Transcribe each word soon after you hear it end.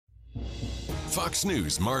Fox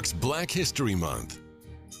News marks Black History Month.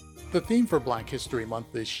 The theme for Black History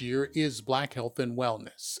Month this year is Black Health and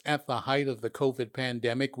Wellness. At the height of the COVID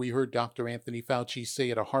pandemic, we heard Dr. Anthony Fauci say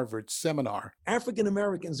at a Harvard seminar, African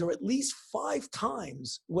Americans are at least 5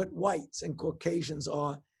 times what whites and Caucasians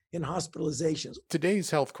are in hospitalizations.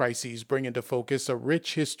 Today's health crises bring into focus a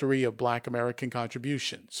rich history of Black American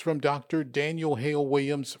contributions, from Dr. Daniel Hale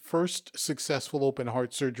Williams' first successful open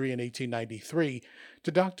heart surgery in 1893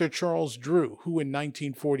 to Dr. Charles Drew, who in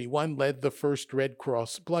 1941 led the first Red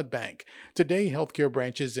Cross blood bank. Today, healthcare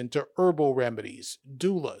branches into herbal remedies,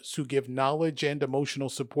 doulas who give knowledge and emotional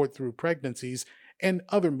support through pregnancies, and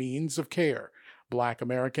other means of care. Black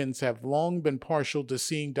Americans have long been partial to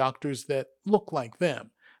seeing doctors that look like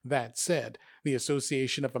them. That said, the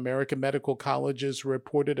Association of American Medical Colleges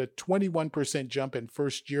reported a 21% jump in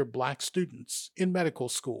first-year Black students in medical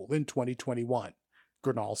school in 2021.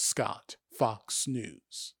 Gernal Scott, Fox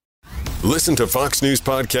News. Listen to Fox News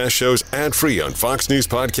podcast shows ad-free on Fox News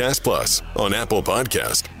Podcast Plus, on Apple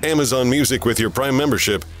Podcast, Amazon Music with your Prime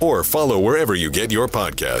membership, or follow wherever you get your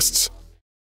podcasts.